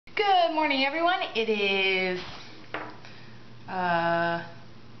Good morning, everyone. It is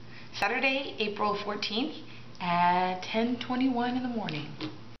Saturday, April 14th at 10:21 in the morning.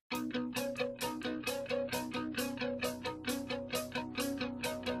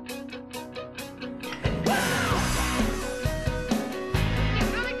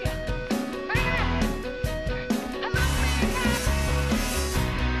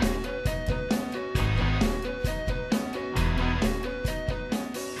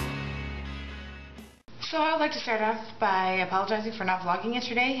 So I would like to start off by apologizing for not vlogging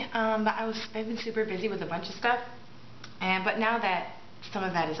yesterday, but I've been super busy with a bunch of stuff, but now that some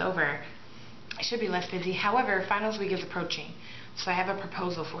of that is over, I should be less busy. However, finals week is approaching, so I have a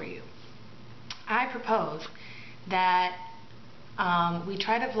proposal for you. I propose that we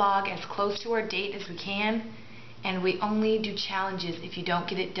try to vlog as close to our date as we can, and we only do challenges if you don't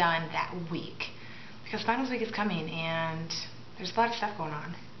get it done that week, because finals week is coming and there's a lot of stuff going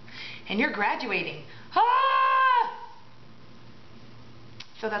on. And you're graduating. Ah!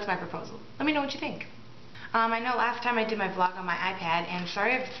 So that's my proposal. Let me know what you think. I know last time I did my vlog on my iPad, and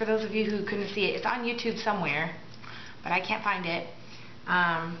sorry for those of you who couldn't see it. It's on YouTube somewhere, but I can't find it.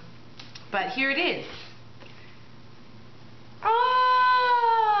 But here it is.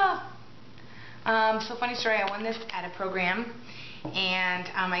 Ah! So funny story, I won this at a program, and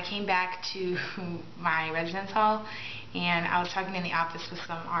I came back to my residence hall, and I was talking in the office with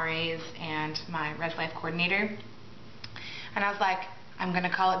some RAs and my Res Life coordinator, and I was like, I'm gonna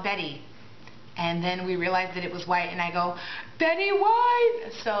call it Betty, and then we realized that it was White, and I go, Betty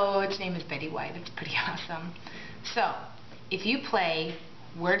White! So its name is Betty White. It's pretty awesome. So if you play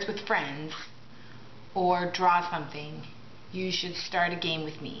Words with Friends or draw something, you should start a game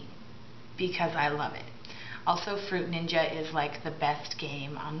with me, because I love it. Also, Fruit Ninja is like the best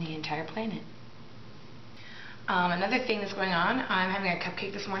game on the entire planet. Another thing that's going on, I'm having a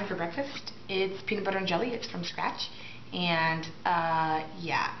cupcake this morning for breakfast. It's peanut butter and jelly. It's from scratch. And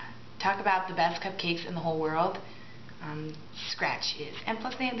yeah, talk about the best cupcakes in the whole world. Scratch is. And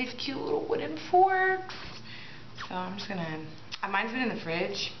plus they have these cute little wooden forks. So I'm just gonna, mine's been in the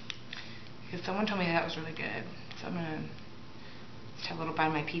fridge because someone told me that was really good. So I'm gonna just have a little bite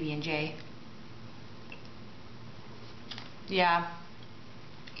of my PB&J. Yeah,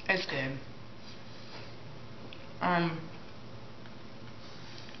 it's good.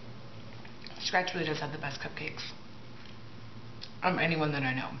 Scratch really does have the best cupcakes. Anyone that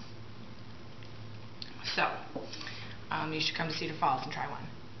I know. So, you should come to Cedar Falls and try one.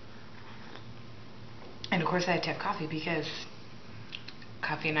 And of course I have to have coffee because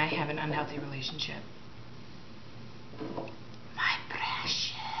coffee and I have an unhealthy relationship. My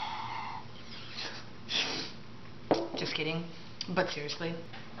precious. Just kidding, but seriously.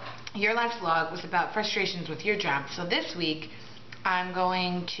 Your last vlog was about frustrations with your job, so this week I'm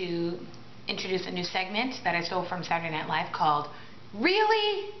going to introduce a new segment that I stole from Saturday Night Live called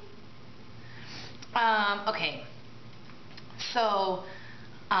Really? Okay, so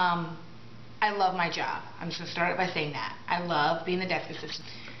I love my job. I'm just going to start by saying that. I love being the desk assistant.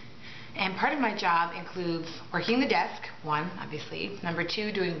 And part of my job includes working the desk, 1, obviously. Number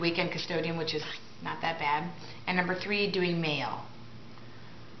 2, doing weekend custodian, which is not that bad. And number 3, doing mail.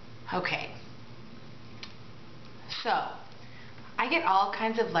 Okay, so I get all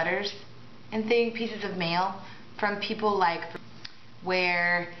kinds of letters and pieces of mail from people like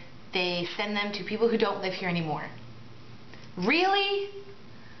where they send them to people who don't live here anymore. Really?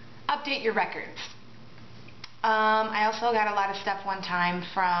 Update your records. I also got a lot of stuff one time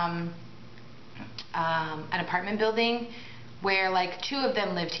from an apartment building where like 2 of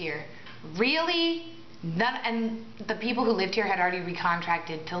them lived here. Really? And the people who lived here had already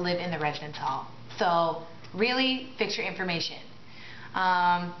recontracted to live in the residence hall. So really fix your information.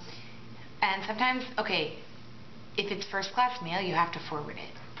 And sometimes, okay, if it's first class mail, you have to forward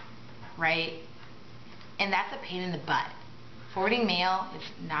it, right? And that's a pain in the butt. Forwarding mail is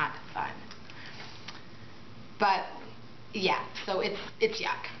not fun. But yeah, so it's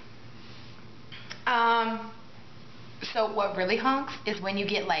yuck. So what really honks is when you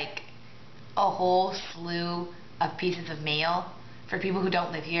get like a whole slew of pieces of mail for people who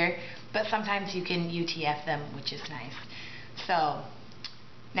don't live here, but sometimes you can UTF them, which is nice. So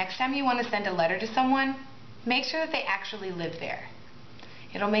next time you want to send a letter to someone, make sure that they actually live there.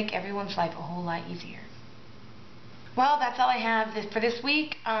 It'll make everyone's life a whole lot easier. Well, that's all I have for this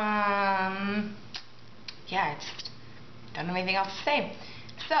week. Yeah, I just don't have anything else to say.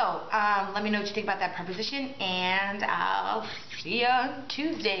 So, let me know what you think about that proposition, and I'll see you on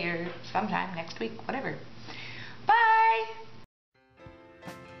Tuesday or sometime next week, whatever. Bye!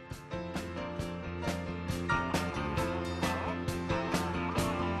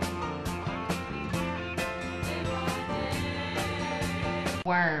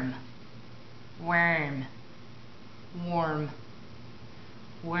 Worm. Worm. Warm.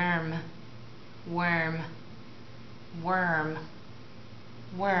 Worm. Worm. Worm.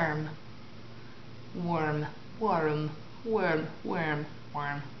 Worm. Worm. Worm. Worm. Worm.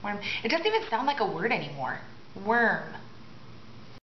 Worm. Worm. It doesn't even sound like a word anymore. Worm.